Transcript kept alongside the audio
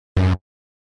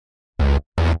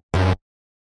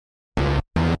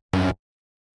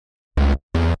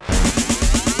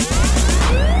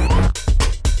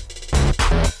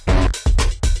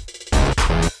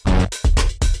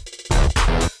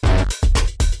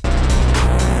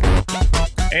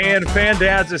And Fan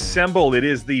Dads assembled. It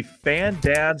is the Fan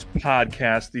Dads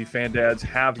podcast. The Fan Dads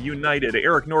have united.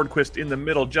 Eric Nordquist in the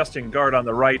middle, Justin Guard on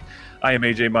the right. I am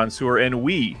AJ Mansour, and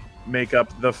we make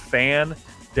up the Fan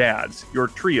Dads, your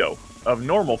trio of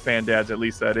normal Fan Dads, at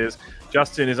least that is.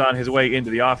 Justin is on his way into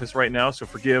the office right now, so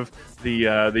forgive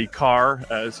the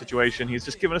car situation. He's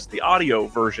just giving us the audio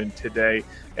version today,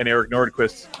 and Eric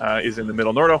Nordquist is in the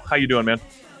middle. Nordo, how you doing, man?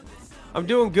 I'm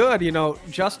doing good. You know,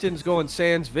 Justin's going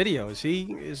sans video.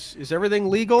 Is everything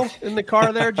legal in the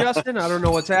car there, Justin? I don't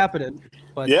know what's happening.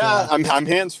 But yeah, I'm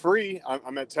hands free.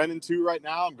 I'm at 10 and 2 right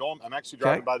now. I'm actually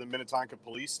driving by the Minnetonka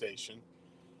police station.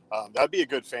 That'd be a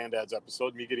good Fan Dads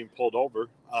episode, me getting pulled over.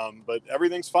 But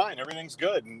everything's fine. Everything's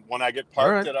good. And when I get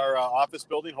parked at our office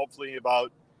building, hopefully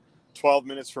about 12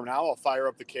 minutes from now, I'll fire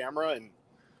up the camera and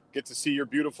get to see your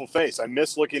beautiful face. I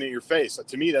miss looking at your face.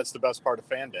 To me, that's the best part of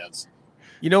Fan Dads.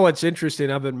 You know what's interesting?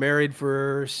 I've been married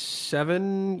for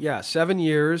 7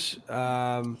 years.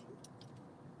 No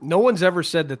one's ever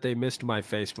said that they missed my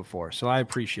face before, so I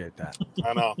appreciate that.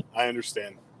 I know. I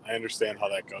understand how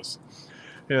that goes.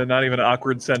 Yeah, not even an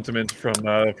awkward sentiment from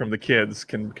the kids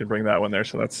can bring that one there.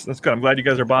 So that's good. I'm glad you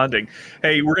guys are bonding.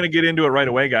 Hey, we're going to get into it right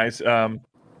away, guys.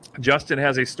 Justin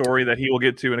has a story that he will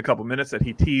get to in a couple minutes that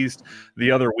he teased the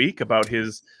other week about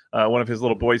his one of his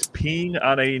little boys peeing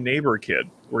on a neighbor kid.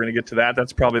 We're going to get to that.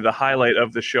 That's probably the highlight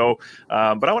of the show.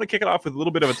 But I want to kick it off with a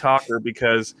little bit of a talker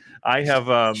because I have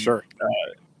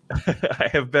I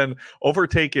have been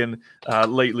overtaken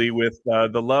lately with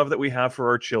the love that we have for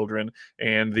our children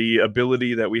and the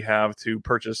ability that we have to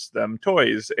purchase them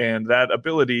toys. And that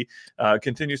ability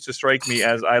continues to strike me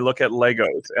as I look at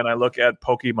Legos and I look at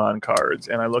Pokemon cards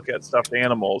and I look at stuffed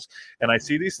animals and I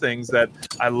see these things that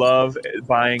I love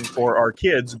buying for our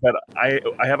kids. But I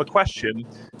have a question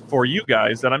for you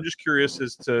guys that I'm just curious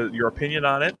as to your opinion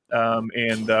on it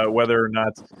and whether or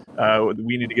not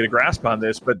we need to get a grasp on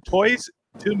this. But toys,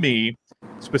 to me,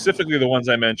 specifically the ones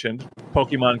I mentioned,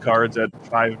 Pokemon cards at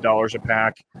 $5 a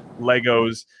pack,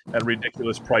 Legos at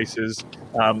ridiculous prices,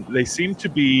 they seem to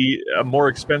be more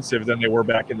expensive than they were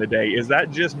back in the day. Is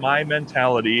that just my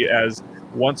mentality as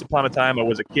once upon a time I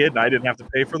was a kid and I didn't have to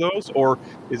pay for those? Or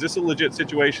is this a legit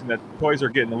situation that toys are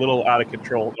getting a little out of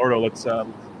control? Ordo, let's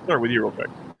start with you real quick.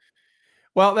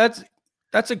 Well,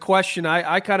 that's a question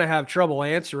I kind of have trouble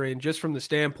answering just from the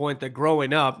standpoint that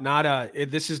growing up,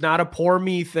 this is not a poor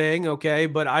me thing, okay?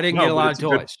 But I didn't get a lot of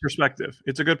toys.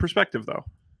 It's a good perspective,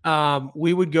 though.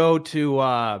 We would go to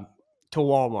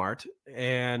Walmart,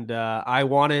 and I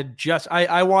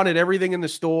wanted everything in the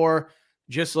store,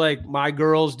 just like my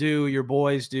girls do, your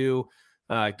boys do.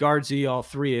 Guardsy, all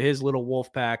three of his little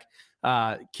wolf pack.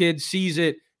 Kid sees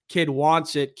it, kid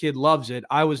wants it, kid loves it.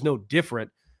 I was no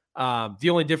different. The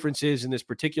only difference is in this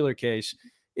particular case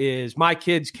is my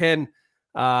kids can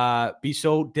be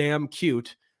so damn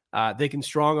cute. They can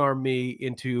strong arm me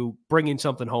into bringing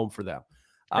something home for them.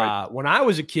 Right. When I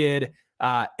was a kid,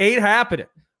 ain't happening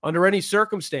under any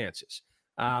circumstances.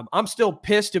 I'm still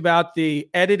pissed about the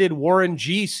edited Warren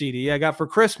G CD I got for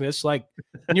Christmas, like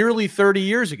nearly 30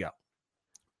 years ago.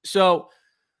 So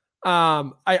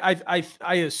I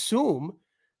assume,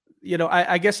 you know,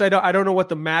 I guess I don't know what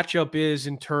the matchup is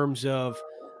in terms of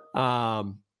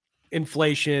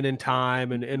inflation and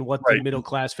time and what the middle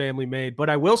class family made. But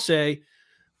I will say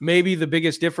maybe the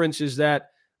biggest difference is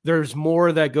that there's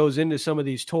more that goes into some of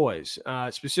these toys,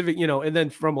 specific, you know, and then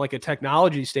from like a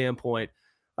technology standpoint,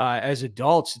 as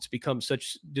adults, it's become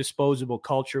such disposable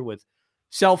culture with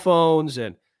cell phones.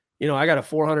 And, you know, I got a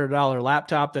 $400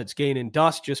 laptop that's gaining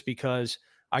dust just because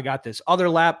I got this other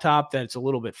laptop that's a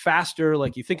little bit faster.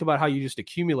 Like you think about how you just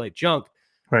accumulate junk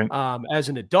as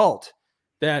an adult,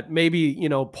 that maybe, you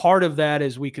know, part of that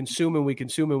is we consume and we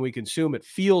consume and we consume. It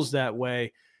feels that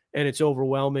way. And it's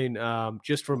overwhelming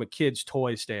just from a kid's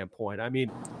toy standpoint. I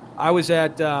mean, I was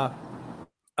at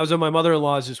my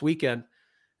mother-in-law's this weekend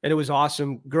and it was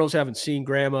awesome. Girls haven't seen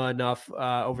grandma enough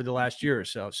over the last year or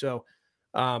so. So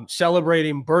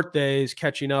celebrating birthdays,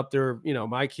 catching up there, you know,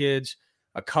 my kids,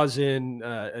 a cousin,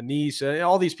 a niece,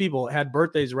 all these people had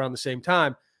birthdays around the same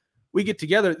time. We get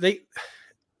together.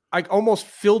 I almost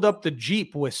filled up the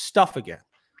Jeep with stuff again.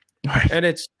 And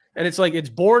it's like, it's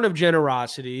born of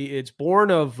generosity. It's born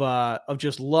of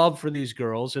just love for these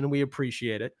girls, and we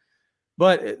appreciate it.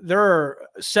 But there are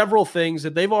several things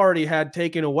that they've already had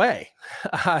taken away.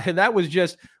 And that was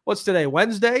just, what's today,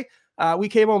 Wednesday? We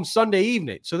came home Sunday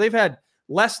evening. So they've had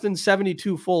less than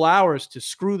 72 full hours to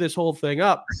screw this whole thing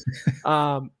up.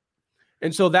 And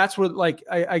so that's what, like,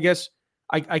 I guess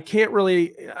I can't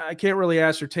really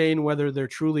ascertain whether they're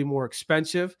truly more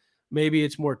expensive. Maybe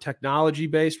it's more technology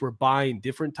based. We're buying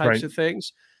different types of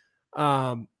things.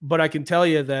 But I can tell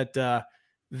you that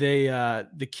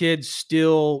the kids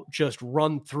still just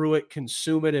run through it,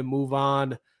 consume it, and move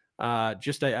on.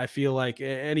 I feel like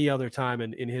any other time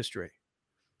in history.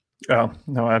 Oh,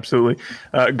 no, absolutely.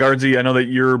 Guardsy, I know that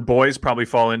your boys probably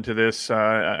fall into this.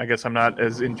 I guess I'm not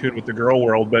as in tune with the girl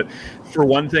world, but for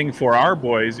one thing, for our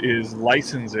boys is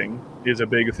licensing is a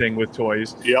big thing with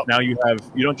toys. Yep. Now you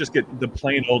don't just get the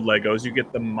plain old Legos, you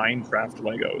get the Minecraft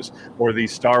Legos or the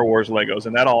Star Wars Legos,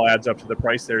 and that all adds up to the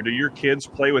price there. Do your kids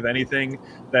play with anything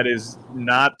that is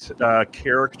not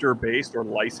character based or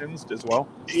licensed as well?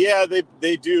 Yeah,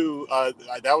 they do.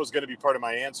 That was going to be part of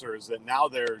my answer, is that now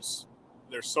there's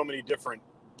so many different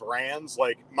brands.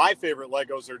 Like my favorite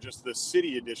Legos are just the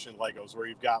city edition Legos, where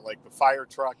you've got like the fire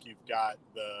truck, you've got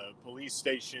the police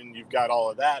station, you've got all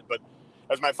of that. But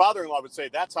as my father-in-law would say,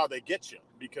 that's how they get you,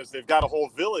 because they've got a whole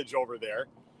village over there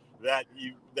that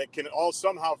can all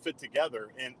somehow fit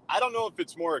together. And I don't know if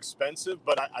it's more expensive,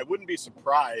 but I wouldn't be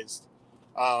surprised,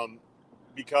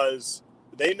 because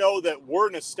they know that we're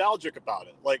nostalgic about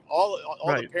it. Like all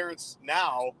right. The parents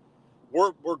now,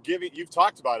 we're giving, you've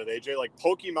talked about it, AJ, like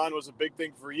Pokemon was a big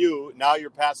thing for you. Now you're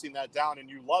passing that down and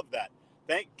you love that.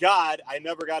 Thank God I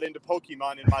never got into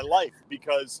Pokemon in my life,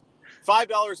 because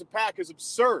 $5 a pack is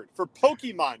absurd for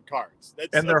Pokemon cards.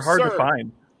 And they're hard to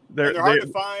find. They're hard to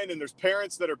find, and there's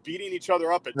parents that are beating each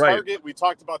other up at Target. We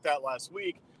talked about that last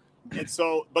week. And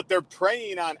so, but they're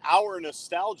preying on our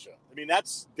nostalgia. I mean,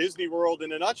 that's Disney World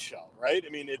in a nutshell, right? I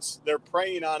mean, they're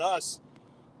preying on us,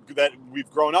 that we've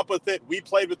grown up with it. We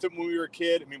played with it when we were a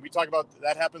kid. I mean, we talk about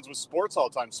that happens with sports all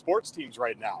the time. Sports teams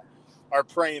right now are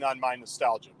preying on my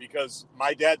nostalgia, because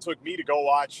my dad took me to go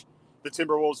watch the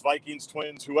Timberwolves, Vikings,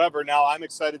 Twins, whoever. Now I'm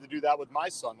excited to do that with my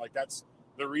son. Like, that's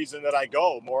the reason that I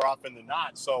go more often than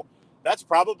not. So that's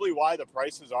probably why the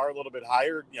prices are a little bit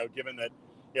higher, given that,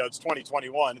 it's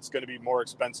 2021. It's going to be more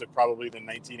expensive probably than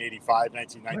 1985,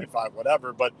 1995,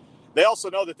 whatever. But they also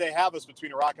know that they have us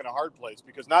between a rock and a hard place,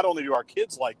 because not only do our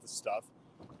kids like the stuff,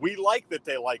 we like that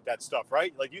they like that stuff,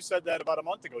 right? Like you said that about a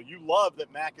month ago. You love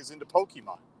that Mac is into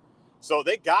Pokemon. So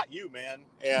they got you, man.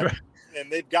 And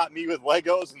they've got me with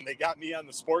Legos, and they got me on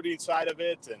the sporting side of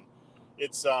it. And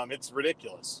it's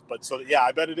ridiculous. But so, yeah,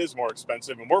 I bet it is more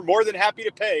expensive. And we're more than happy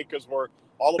to pay, because we're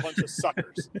all a bunch of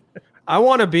suckers. I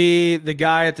want to be the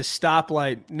guy at the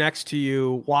stoplight next to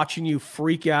you, watching you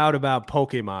freak out about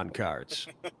Pokemon cards.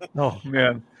 Oh,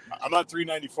 man. I'm on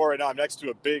 394 right now. I'm next to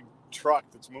a big truck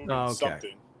that's moving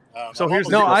something. So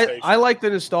here's I like the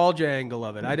nostalgia angle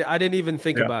of it. I didn't even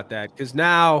think about that, because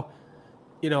now,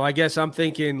 I guess I'm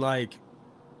thinking, like,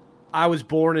 I was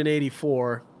born in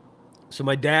 84. So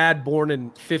my dad, born in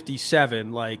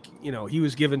 57, like, he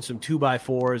was given some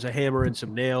 2x4s, a hammer, and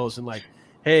some nails, and like,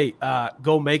 hey,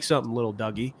 go make something, little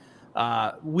Dougie.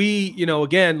 We,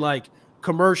 again, like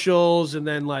commercials, and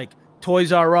then like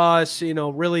Toys R Us,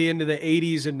 really into the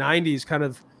 80s and 90s kind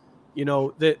of,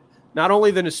 that not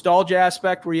only the nostalgia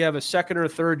aspect where you have a second or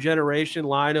third generation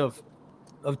line of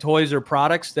toys or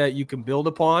products that you can build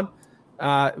upon,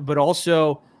 but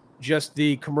also just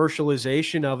the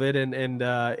commercialization of it,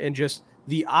 and just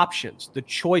the options, the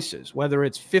choices, whether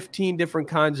it's 15 different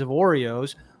kinds of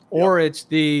Oreos, or it's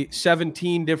the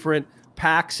 17 different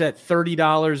packs at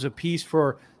 $30 a piece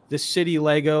for the city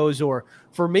Legos. Or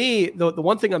for me, the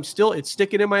one thing it's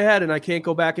sticking in my head, and I can't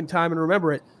go back in time and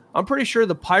remember it. I'm pretty sure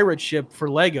the pirate ship for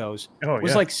Legos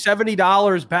was like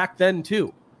 $70 back then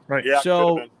too. Right. Yeah.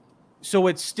 So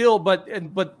it's still, but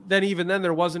then even then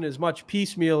there wasn't as much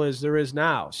piecemeal as there is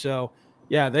now. So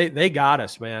yeah, they got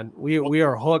us, man. We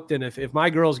are hooked. And if my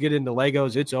girls get into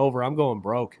Legos, it's over. I'm going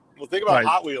broke. Well, think about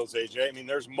Hot Wheels, AJ. I mean,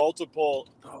 there's multiple.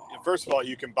 First of all,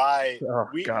 you can buy.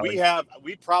 We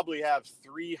probably have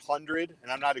 300,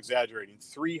 and I'm not exaggerating,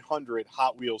 300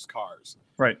 Hot Wheels cars.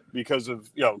 Right. Because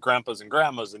of grandpas and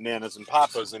grandmas and nanas and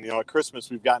papas, and at Christmas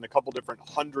we've gotten a couple different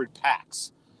 100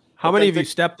 packs. How many have you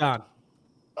stepped on?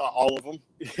 All of them.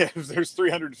 Yeah, there's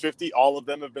 350. All of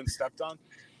them have been stepped on,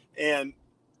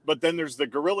 but then there's the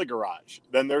Gorilla Garage.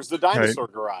 Then there's the Dinosaur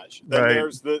Garage. Then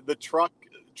there's the truck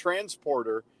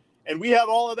transporter. And we have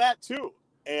all of that too.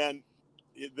 And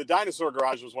the Dinosaur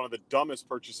Garage was one of the dumbest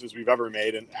purchases we've ever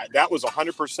made. And that was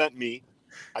 100% me.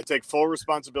 I take full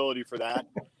responsibility for that.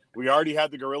 We already had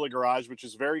the Gorilla Garage, which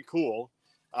is very cool.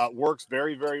 Works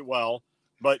very, very well.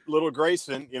 But little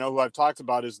Grayson, who I've talked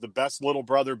about, is the best little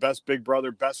brother, best big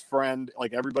brother, best friend.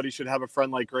 Like, everybody should have a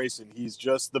friend like Grayson. He's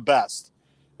just the best,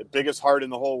 the biggest heart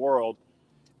in the whole world.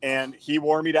 And he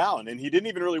wore me down. And he didn't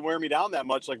even really wear me down that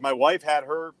much. Like, my wife had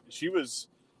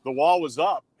the wall was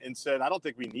up and said, I don't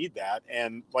think we need that.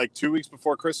 And like 2 weeks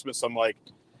before Christmas, I'm like,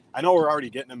 I know we're already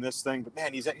getting him this thing, but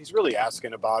man, he's really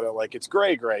asking about it. Like, it's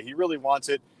gray. He really wants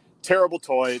it. Terrible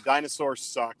toy. Dinosaur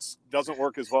sucks. Doesn't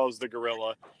work as well as the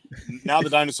gorilla. Now the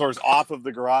dinosaur's off of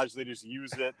the garage. They just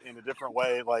use it in a different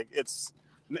way. Like, it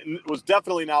was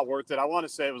definitely not worth it. I want to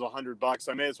say it was $100.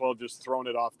 I may as well have just thrown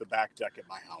it off the back deck at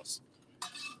my house.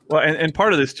 Well, and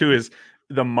part of this too is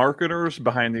the marketers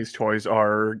behind these toys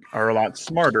are a lot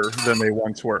smarter than they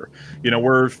once were. You know,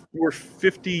 we're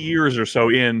 50 years or so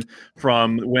in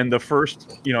from when the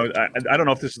first, you know, I don't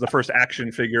know if this is the first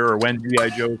action figure or when G.I.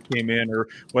 Joe came in or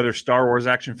whether Star Wars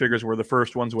action figures were the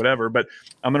first ones, whatever, but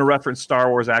I'm going to reference Star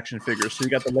Wars action figures. So you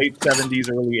got the late 70s,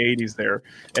 early 80s there,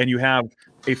 and you have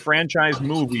a franchise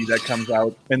movie that comes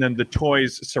out and then the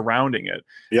toys surrounding it.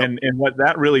 Yep. And what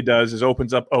that really does is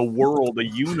opens up a world, a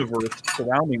universe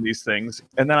surrounding these things.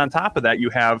 And then on top of that,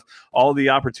 you have all the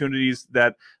opportunities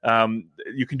that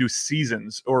you can do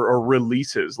seasons or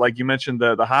releases. Like you mentioned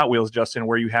the Hot Wheels, Justin,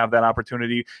 where you have that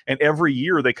opportunity. And every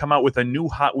year they come out with a new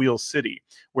Hot Wheels city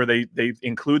where they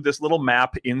include this little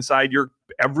map inside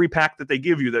every pack that they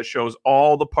give you that shows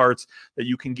all the parts that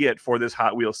you can get for this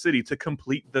Hot Wheels city to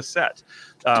complete the set.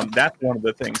 That's one of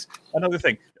the things. Another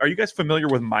thing, are you guys familiar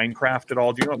with Minecraft at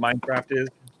all? Do you know what Minecraft is?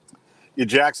 Yeah,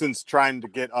 Jackson's trying to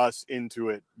get us into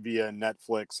it via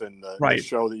Netflix and the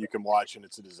show that you can watch, and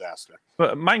it's a disaster.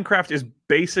 But Minecraft is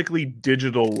basically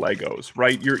digital Legos,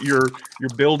 right? You're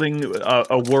building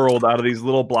a world out of these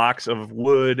little blocks of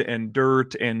wood and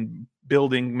dirt and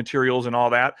building materials and all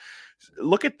that.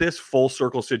 Look at this full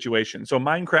circle situation. So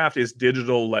Minecraft is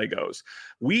digital Legos.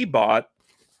 We bought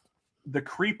the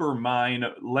Creeper Mine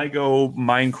Lego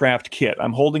Minecraft kit.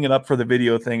 I'm holding it up for the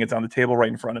video thing. It's on the table right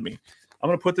in front of me. I'm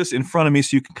going to put this in front of me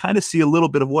so you can kind of see a little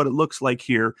bit of what it looks like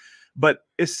here. But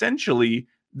essentially,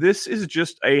 this is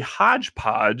just a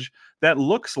hodgepodge that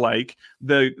looks like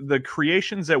the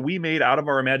creations that we made out of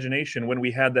our imagination when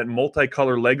we had that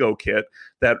multicolor Lego kit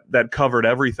that covered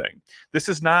everything. This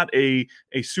is not a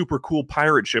super cool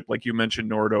pirate ship like you mentioned,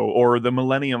 Nordo, or the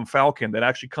Millennium Falcon that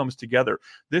actually comes together.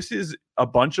 This is a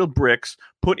bunch of bricks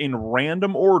put in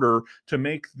random order to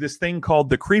make this thing called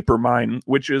the Creeper Mine,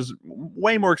 which is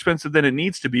way more expensive than it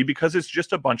needs to be because it's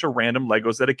just a bunch of random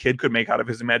Legos that a kid could make out of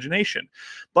his imagination.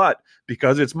 But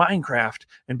because it's Minecraft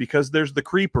and because there's the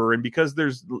Creeper and because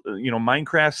there's, you know,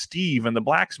 Minecraft Steve and the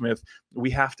blacksmith, we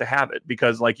have to have it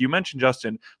because, like you mentioned,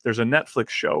 Justin, there's a Netflix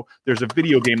show, there's a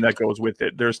video game that goes with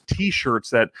it, there's T-shirts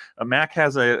that Mac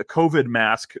has a COVID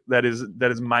mask that is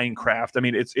Minecraft. I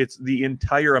mean, it's the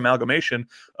entire amalgamation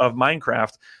of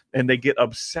Minecraft, and they get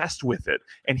obsessed with it.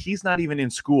 And he's not even in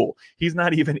school. He's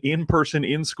not even in person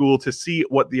in school to see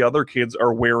what the other kids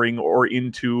are wearing or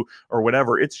into or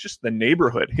whatever. It's just the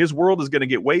neighborhood. His world is going to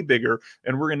get way bigger,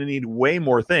 and we're going to need way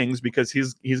more things because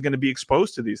he's going to be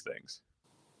exposed to these things.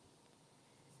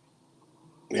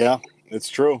 Yeah, it's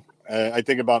true. I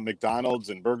think about McDonald's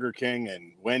and Burger King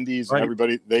and Wendy's and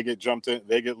everybody. They get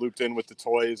looped in with the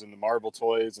toys and the Marvel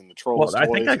toys and the Trolls toys. I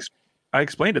think I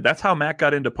explained it. That's how Matt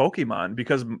got into Pokemon,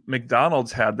 because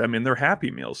McDonald's had them in their Happy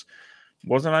Meals.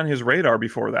 Wasn't on his radar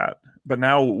before that. But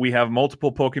now we have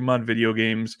multiple Pokemon video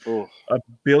games, a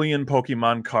billion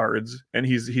Pokemon cards, and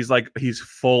he's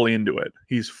full into it.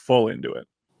 He's full into it.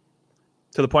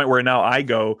 To the point where now I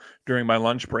go during my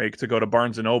lunch break to go to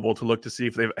Barnes & Noble to look to see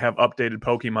if they have updated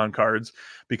Pokemon cards,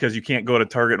 because you can't go to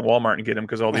Target and Walmart and get them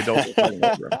because all the adults are fighting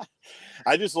over them.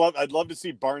 I'd love to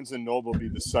see Barnes & Noble be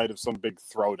the site of some big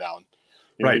throwdown.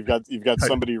 You know, you've got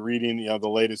somebody reading, you know, the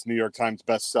latest New York Times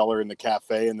bestseller in the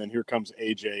cafe, and then here comes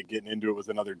AJ getting into it with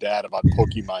another dad about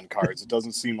Pokemon cards. It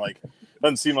doesn't seem like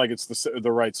it's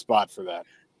the right spot for that.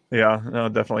 Yeah, no,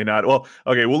 definitely not. Well,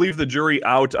 okay, we'll leave the jury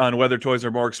out on whether toys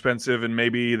are more expensive, and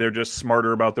maybe they're just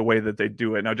smarter about the way that they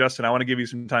do it. Now, Justin, I want to give you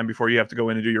some time before you have to go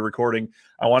in and do your recording.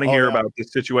 I want to hear about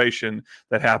this situation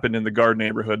that happened in the Guard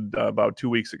neighborhood about 2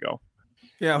 weeks ago.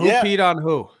 Yeah, who peed on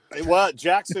who? Well,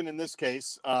 Jackson in this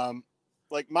case,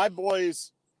 like my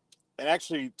boys, and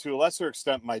actually to a lesser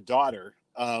extent my daughter,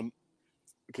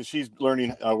 because she's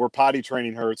learning, we're potty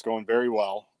training her. It's going very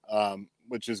well.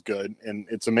 Which is good. And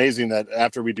it's amazing that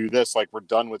after we do this, like, we're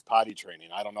done with potty training.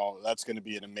 I don't know. That's going to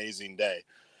be an amazing day.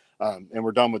 And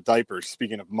we're done with diapers,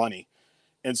 speaking of money.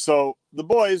 And so the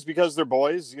boys, because they're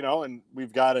boys, you know, and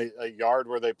we've got a yard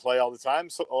where they play all the time.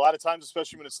 So a lot of times,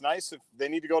 especially when it's nice, if they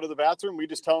need to go to the bathroom, we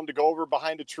just tell them to go over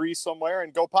behind a tree somewhere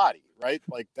and go potty, right?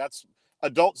 Like, that's,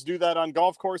 adults do that on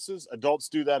golf courses. Adults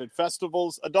do that at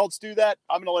festivals. Adults do that.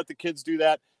 I'm going to let the kids do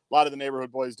that. A lot of the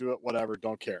neighborhood boys do it, whatever.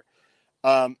 Don't care.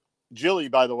 Jilly,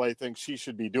 by the way, thinks she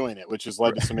should be doing it, which has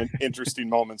led to some interesting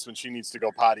moments when she needs to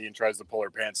go potty and tries to pull her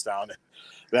pants down.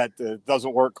 That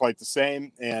doesn't work quite the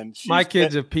same. And my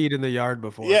kids have peed in the yard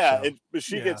before. Yeah, so, but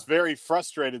she gets very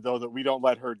frustrated, though, that we don't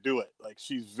let her do it. Like,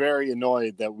 she's very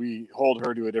annoyed that we hold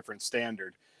her to a different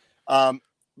standard.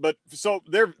 But so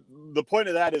the point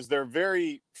of that is they're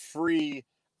very free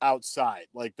outside.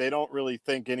 Like, they don't really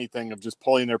think anything of just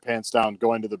pulling their pants down,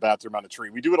 going to the bathroom on a tree.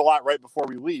 We do it a lot right before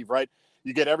we leave, right?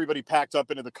 You get everybody packed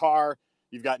up into the car.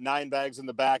 You've got 9 bags in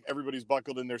the back. Everybody's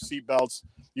buckled in their seatbelts.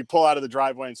 You pull out of the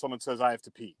driveway and someone says, I have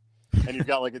to pee. And you've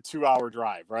got like a 2-hour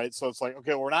drive, right? So it's like,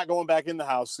 okay, well, we're not going back in the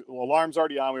house. Well, alarm's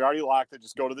already on. We already locked it.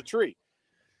 Just go to the tree.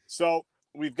 So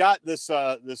we've got this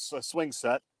swing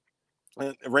set,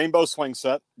 a rainbow swing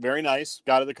set. Very nice.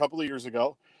 Got it a couple of years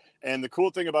ago. And the cool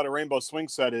thing about a rainbow swing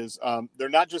set is they're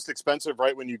not just expensive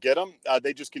right when you get them.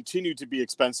 They just continue to be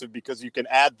expensive because you can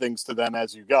add things to them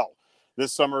as you go.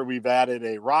 This summer, we've added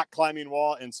a rock climbing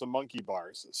wall and some monkey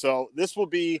bars. So this will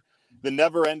be the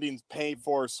never-ending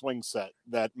pay-for swing set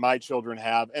that my children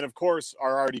have, and of course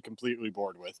are already completely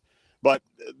bored with. But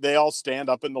they all stand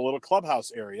up in the little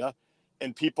clubhouse area,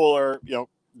 and people are,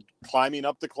 climbing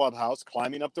up the clubhouse,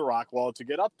 climbing up the rock wall to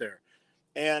get up there.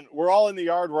 And we're all in the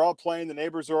yard. We're all playing. The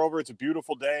neighbors are over. It's a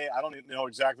beautiful day. I don't even know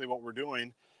exactly what we're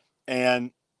doing.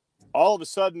 And all of a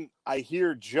sudden, I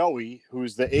hear Joey,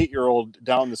 who's the 8-year-old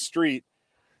down the street,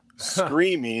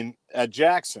 screaming at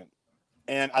Jackson.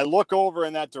 And I look over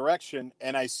in that direction,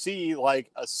 and I see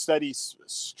like a steady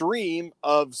stream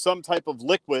of some type of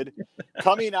liquid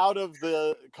coming out of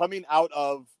the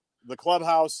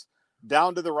clubhouse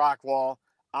down to the rock wall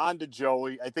onto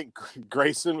Joey. I think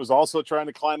Grayson was also trying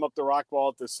to climb up the rock wall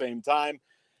at the same time.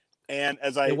 And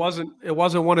as it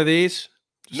wasn't one of these.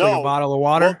 Just like a bottle of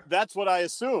water? Well, that's what I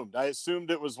assumed. I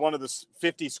assumed it was one of the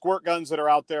 50 squirt guns that are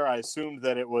out there. I assumed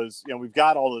that it was, we've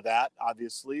got all of that,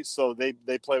 obviously. So they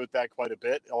play with that quite a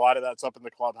bit. A lot of that's up in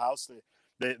the clubhouse.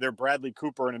 They're Bradley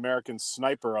Cooper and American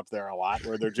Sniper up there a lot,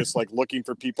 where they're just like looking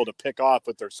for people to pick off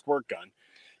with their squirt gun.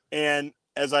 And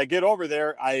as I get over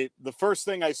there, the first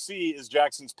thing I see is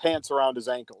Jackson's pants around his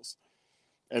ankles.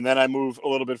 And then I move a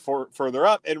little bit further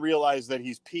up and realize that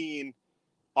he's peeing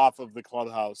off of the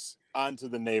clubhouse onto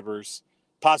the neighbors,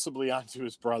 possibly onto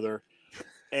his brother.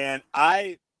 And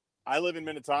I live in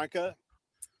Minnetonka.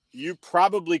 You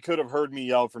probably could have heard me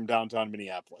yell from downtown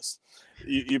Minneapolis.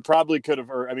 You probably could have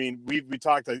heard. I mean, we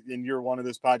talked in year 1 of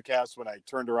this podcast when I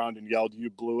turned around and yelled, "You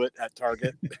blew it" at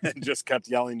Target, and just kept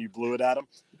yelling, "You blew it" at him.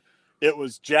 It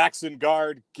was Jackson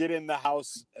guard, get in the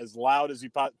house as loud as he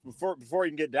before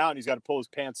he can get down. He's got to pull his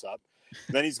pants up.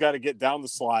 Then he's got to get down the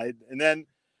slide. And then,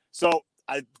 so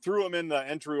I threw him in the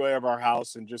entryway of our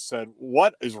house and just said,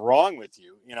 "What is wrong with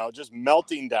you? Just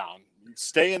melting down.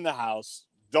 Stay in the house.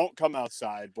 Don't come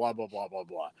outside, blah, blah, blah, blah,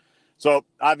 blah." So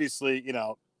obviously,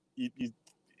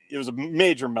 it was a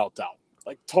major meltdown,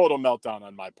 like total meltdown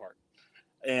on my part.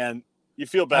 And you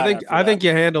feel bad. I think you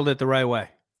handled it the right way.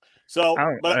 So,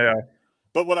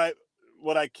 but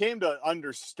what I came to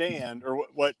understand, or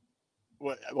what,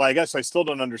 well, I guess I still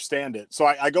don't understand it. So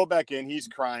I go back in, he's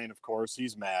crying, of course,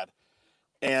 he's mad.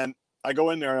 And I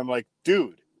go in there and I'm like,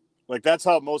 dude, like, that's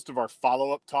how most of our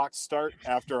follow-up talks start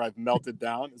after I've melted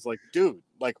down. It's like, dude,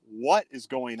 like, what is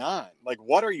going on? Like,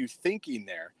 what are you thinking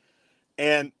there?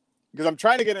 And because I'm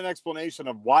trying to get an explanation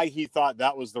of why he thought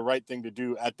that was the right thing to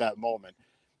do at that moment.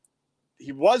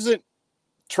 He wasn't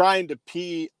trying to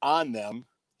pee on them.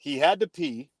 He had to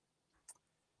pee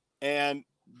and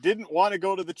didn't want to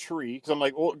go to the tree. Because I'm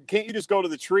like, well, can't you just go to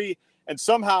the tree? And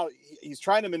somehow he's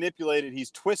trying to manipulate it.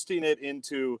 He's twisting it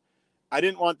into, I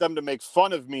didn't want them to make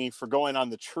fun of me for going on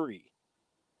the tree.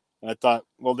 And I thought,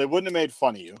 well, they wouldn't have made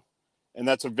fun of you. And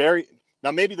that's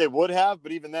now maybe they would have,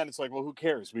 but even then it's like, well, who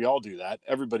cares? We all do that.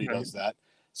 Everybody does that.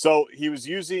 So he was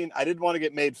using, I didn't want to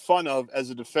get made fun of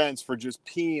as a defense for just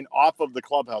peeing off of the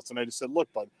clubhouse. And I just said,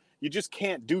 look, bud, you just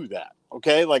can't do that.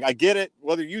 Okay. Like, I get it.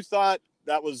 Whether you thought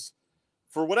that was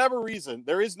for whatever reason,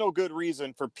 there is no good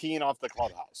reason for peeing off the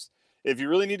clubhouse. If you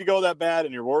really need to go that bad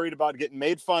and you're worried about getting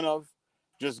made fun of,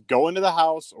 just go into the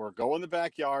house or go in the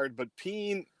backyard. But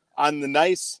peeing on the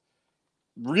nice,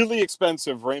 really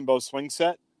expensive rainbow swing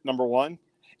set, number one,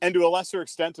 and to a lesser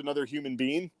extent, another human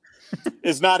being,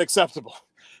 is not acceptable.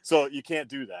 So you can't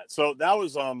do that. So that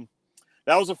was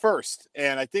a first.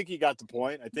 And I think he got the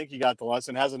point. I think he got the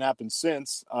lesson. Hasn't happened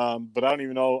since. But I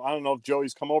don't know if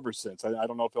Joey's come over since. I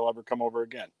don't know if he'll ever come over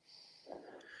again.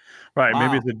 Right.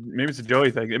 Wow. Maybe it's a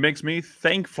Joey thing. It makes me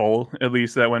thankful, at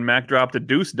least, that when Mac dropped a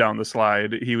deuce down the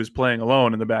slide, he was playing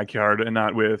alone in the backyard and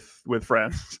not with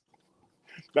friends.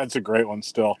 That's a great one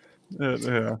still.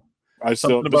 Yeah.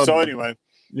 So anyway,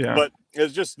 Yeah. But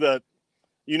it's just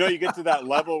you get to that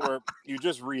level where you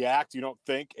just react, you don't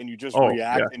think, and you just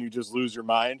react and you just lose your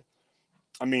mind.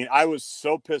 I mean, I was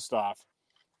so pissed off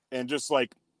and just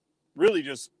like really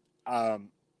just,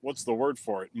 what's the word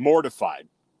for it? Mortified.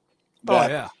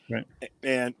 Right.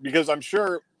 And because I'm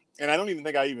sure, and I don't even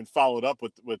think I even followed up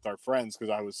with our friends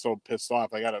because I was so pissed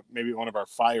off. I got maybe one of our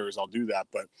fires, I'll do that.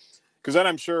 But because then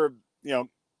I'm sure,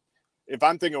 if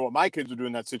I'm thinking what my kids would do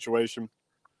in that situation,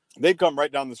 they'd come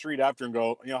right down the street after and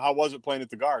go, how was it playing at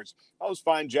the Guards? I was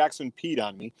fine. Jackson peed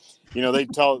on me.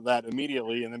 They'd tell that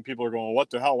immediately. And then people are going, what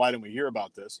the hell? Why didn't we hear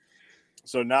about this?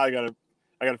 So now I got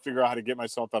to figure out how to get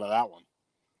myself out of that one.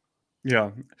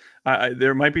 Yeah,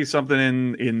 there might be something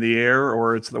in the air,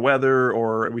 or it's the weather,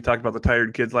 or we talked about the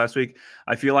tired kids last week.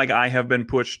 I feel like I have been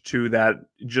pushed to that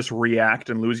just react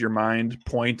and lose your mind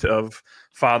point of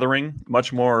fathering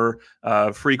much more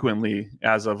frequently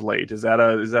as of late. Is that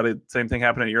a same thing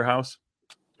happening at your house?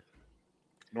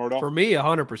 Nordo? For me,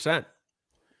 100%.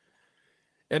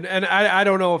 And I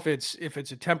don't know if it's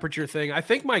a temperature thing. I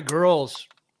think my girls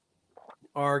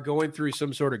are going through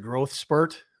some sort of growth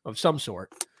spurt of some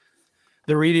sort.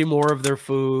 They're eating more of their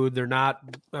food.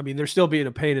 They're still being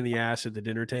a pain in the ass at the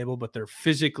dinner table, but they're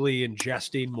physically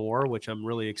ingesting more, which I'm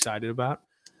really excited about.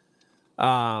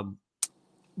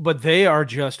 But they are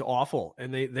just awful,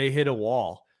 and they hit a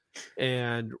wall.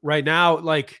 And right now,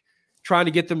 like trying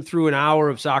to get them through an hour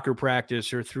of soccer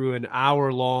practice or through an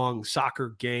hour-long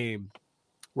soccer game,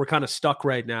 we're kind of stuck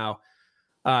right now.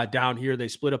 Down here, they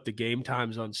split up the game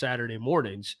times on Saturday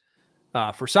mornings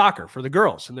for soccer for the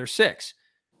girls, and they're 6.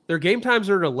 Their game times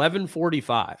are at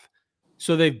 11:45.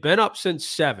 So they've been up since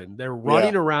 7. They're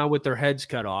running around with their heads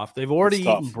cut off. They've already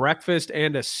eaten breakfast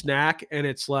and a snack, and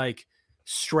it's like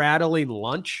straddling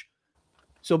lunch.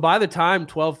 So by the time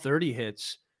 12:30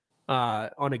 hits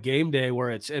on a game day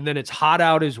and then it's hot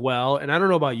out as well. And I don't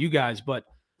know about you guys, but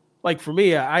like for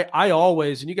me, I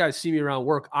always, and you guys see me around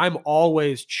work, I'm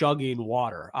always chugging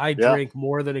water. I drink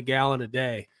more than a gallon a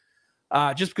day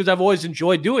just because I've always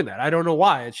enjoyed doing that. I don't know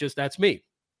why. It's just that's me.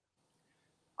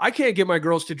 I can't get my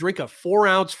girls to drink a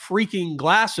 4-ounce freaking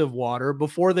glass of water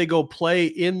before they go play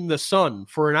in the sun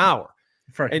for an hour.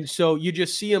 Right. And so you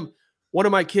just see them. One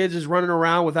of my kids is running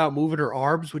around without moving her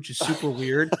arms, which is super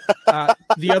weird.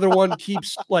 The other one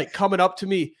keeps like coming up to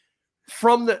me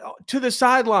to the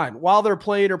sideline while they're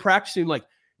playing or practicing. Like,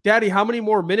 Daddy, how many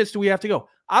more minutes do we have to go?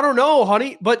 I don't know,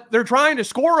 honey, but they're trying to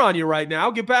score on you right now.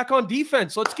 Get back on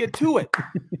defense. Let's get to it.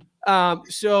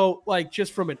 So like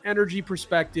just from an energy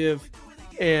perspective,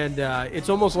 and it's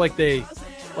almost like they've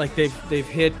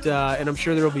hit, and I'm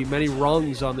sure there will be many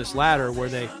rungs on this ladder where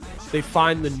they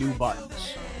find the new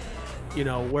buttons,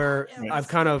 where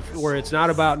where it's not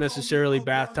about necessarily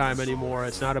bath time anymore.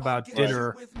 It's not about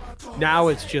dinner. Now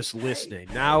it's just listening.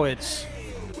 Now it's,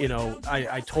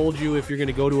 I told you if you're going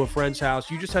to go to a friend's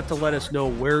house, you just have to let us know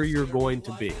where you're going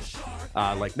to be.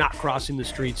 Like not crossing the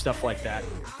street, stuff like that.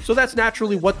 So that's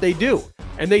naturally what they do.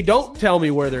 And they don't tell me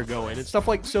where they're going and stuff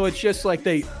like, so it's just like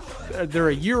they're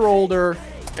a year older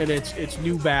and it's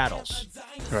new battles.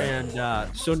 Right.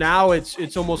 And so now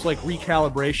it's almost like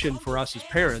recalibration for us as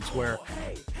parents where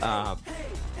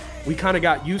we kind of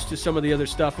got used to some of the other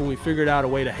stuff and we figured out a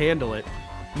way to handle it.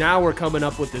 Now we're coming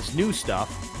up with this new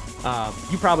stuff.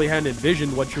 You probably hadn't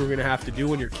envisioned what you were going to have to do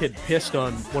when your kid pissed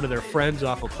on one of their friends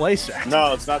off a playset.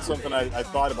 No, it's not something I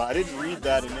thought about. I didn't read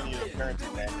that in any of the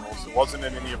parenting manuals. It wasn't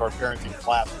in any of our parenting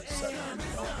classes.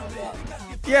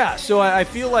 Yeah, so I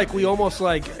feel like we almost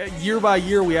like year by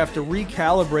year we have to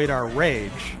recalibrate our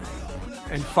rage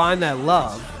and find that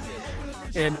love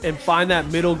and find that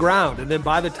middle ground. And then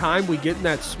by the time we get in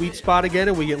that sweet spot again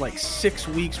and we get like 6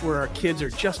 weeks where our kids are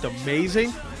just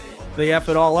amazing, they F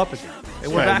it all up again.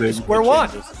 And we're back to square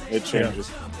one. It changes.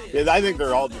 Yeah, I think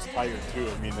they're all just tired too.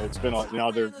 I mean, it's been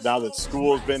now that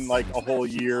school's been like a whole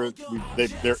year.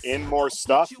 They're in more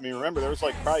stuff. I mean, remember there was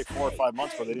like probably 4 or 5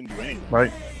 months where they didn't do anything.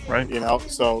 Right.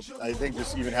 So I think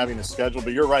just even having a schedule.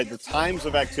 But you're right. The times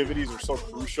of activities are so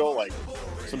crucial. Like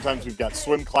sometimes we've got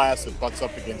swim class that butts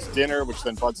up against dinner, which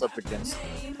then butts up against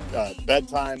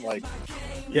bedtime. Like.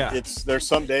 Yeah, there's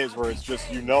some days where it's just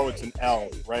it's an L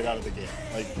right out of the gate,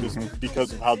 like just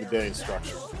because of how the day is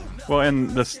structured. Well, and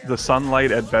the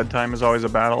sunlight at bedtime is always a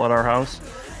battle at our house.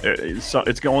 It's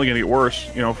only going to get worse,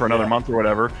 for another month or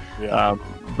whatever. Yeah.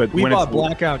 But we bought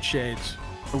blackout shades.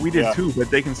 We did too,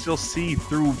 but they can still see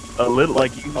through a little,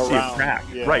 like you can see a crack,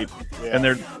 right? Yeah.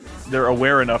 And they're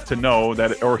aware enough to know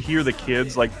that, or hear the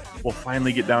kids like. We'll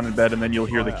finally get down in bed, and then you'll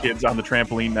hear the kids on the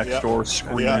trampoline next door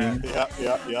screaming.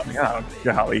 Yeah.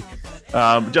 Golly.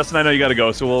 Justin, I know you got to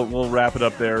go, so we'll wrap it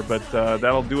up there. But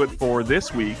that'll do it for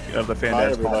this week of the Fan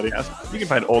Dads podcast. You can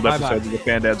find old episodes of the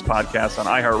Fan Dads podcast on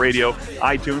iHeartRadio,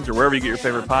 iTunes, or wherever you get your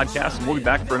favorite podcasts. And we'll be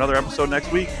back for another episode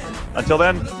next week. Until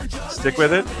then, stick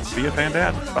with it. Be a Fan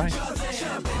Dad. Bye.